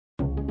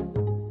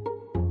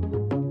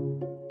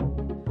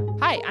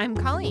Hi, I'm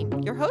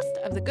Colleen, your host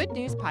of the Good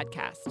News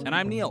Podcast. And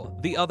I'm Neil,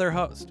 the other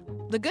host.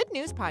 The Good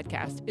News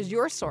Podcast is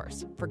your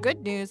source for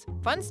good news,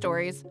 fun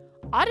stories,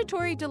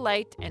 auditory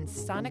delight, and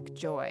sonic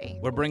joy.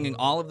 We're bringing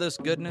all of this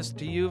goodness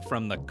to you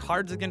from the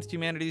Cards Against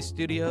Humanity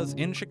studios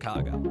in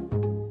Chicago.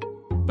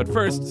 But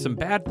first, some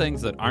bad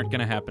things that aren't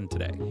going to happen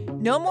today.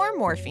 No more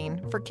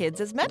morphine for kids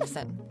as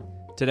medicine.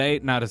 Today,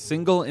 not a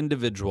single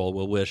individual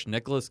will wish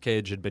Nicolas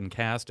Cage had been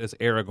cast as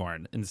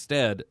Aragorn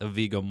instead of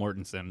Viggo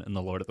Mortensen in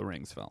the Lord of the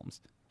Rings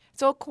films.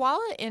 So a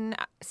koala in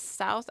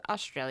South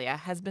Australia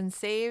has been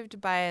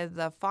saved by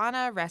the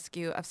Fauna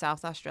Rescue of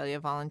South Australia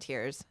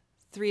volunteers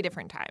 3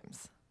 different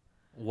times.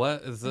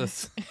 What is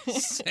this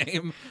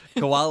same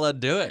koala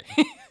doing?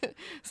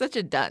 Such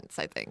a dunce,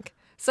 I think.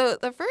 So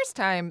the first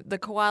time, the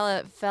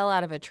koala fell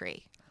out of a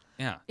tree.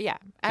 Yeah.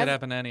 Could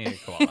happen to any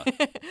koala.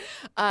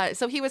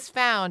 So he was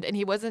found, and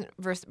he wasn't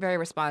very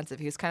responsive.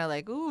 He was kind of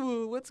like,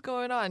 ooh, what's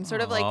going on?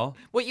 Sort of like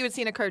what you would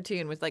see in a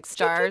cartoon with like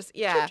stars,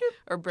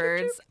 or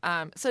birds.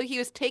 So he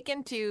was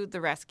taken to the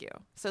rescue.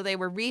 So they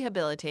were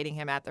rehabilitating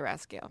him at the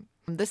rescue.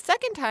 The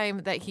second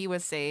time that he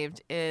was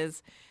saved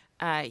is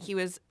he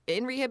was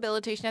in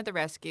rehabilitation at the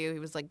rescue. He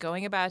was like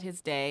going about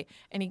his day,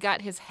 and he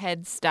got his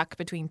head stuck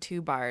between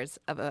 2 bars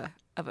of a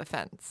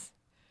fence.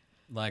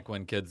 Like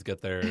when kids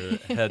get their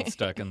head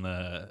stuck in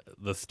the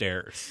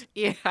stairs.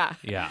 Yeah.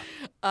 Yeah.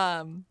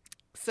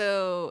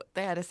 So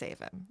they had to save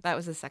him. That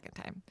was the second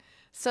time.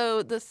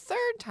 So the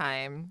third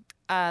time,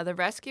 the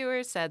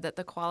rescuers said that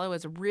the koala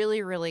was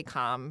really, really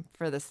calm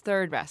for this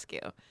third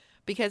rescue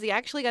because he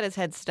actually got his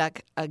head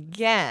stuck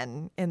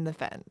again in the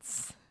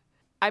fence.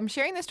 I'm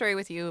sharing this story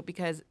with you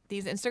because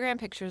these Instagram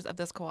pictures of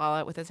this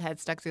koala with his head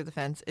stuck through the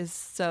fence is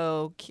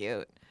so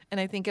cute, and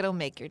I think it'll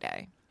make your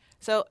day.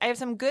 So I have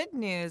some good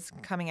news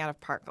coming out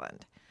of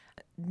Parkland.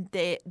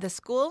 The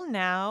school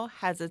now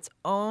has its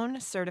own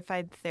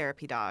certified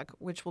therapy dog,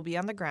 which will be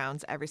on the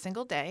grounds every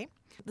single day.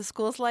 The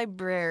school's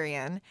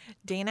librarian,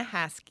 Dana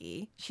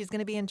Haskey, she's going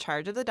to be in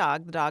charge of the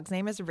dog. The dog's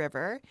name is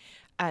River.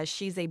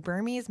 She's a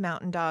Burmese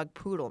mountain dog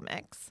poodle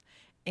mix,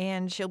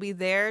 and she'll be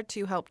there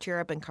to help cheer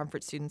up and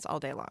comfort students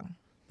all day long.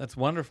 That's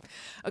wonderful.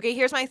 Okay,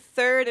 here's my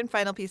third and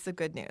final piece of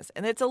good news.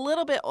 And it's a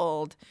little bit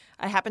old.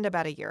 It happened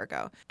about a year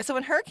ago. So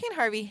when Hurricane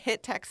Harvey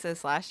hit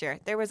Texas last year,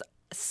 there was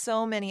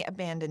so many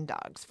abandoned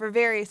dogs for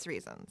various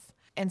reasons.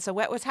 And so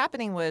what was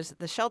happening was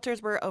the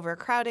shelters were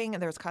overcrowding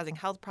and there was causing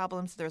health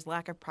problems. There was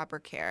lack of proper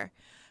care.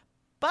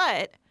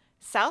 But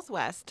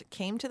Southwest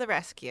came to the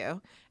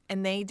rescue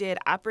and they did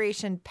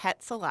Operation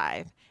Pets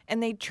Alive.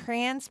 And they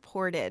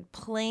transported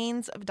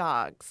planes of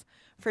dogs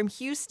from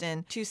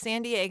Houston to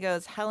San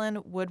Diego's Helen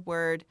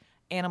Woodward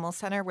Animal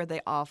Center, where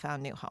they all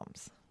found new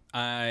homes.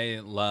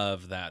 I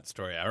love that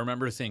story. I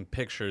remember seeing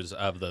pictures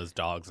of those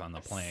dogs on the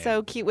plane.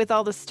 So cute, with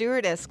all the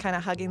stewardess kind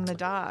of hugging the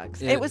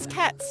dogs. It was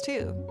cats,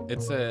 too.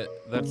 That's a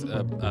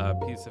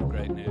piece of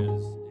great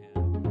news.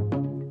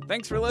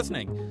 Thanks for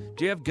listening.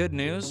 Do you have good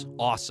news?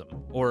 Awesome.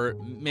 Or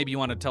maybe you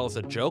want to tell us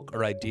a joke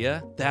or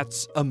idea?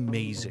 That's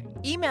amazing.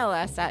 Email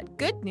us at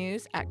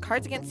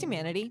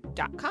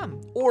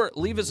goodnews@cardsagainsthumanity.com. Or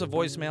leave us a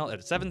voicemail at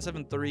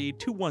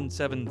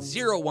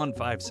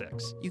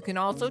 773-217-0156. You can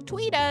also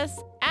tweet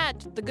us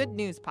at The Good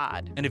News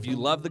Pod. And if you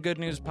love the Good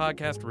News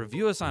Podcast,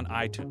 review us on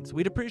iTunes.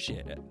 We'd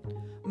appreciate it.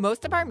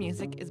 Most of our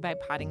music is by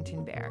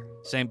Poddington Bear.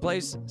 Same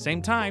place,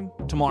 same time,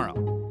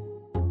 tomorrow.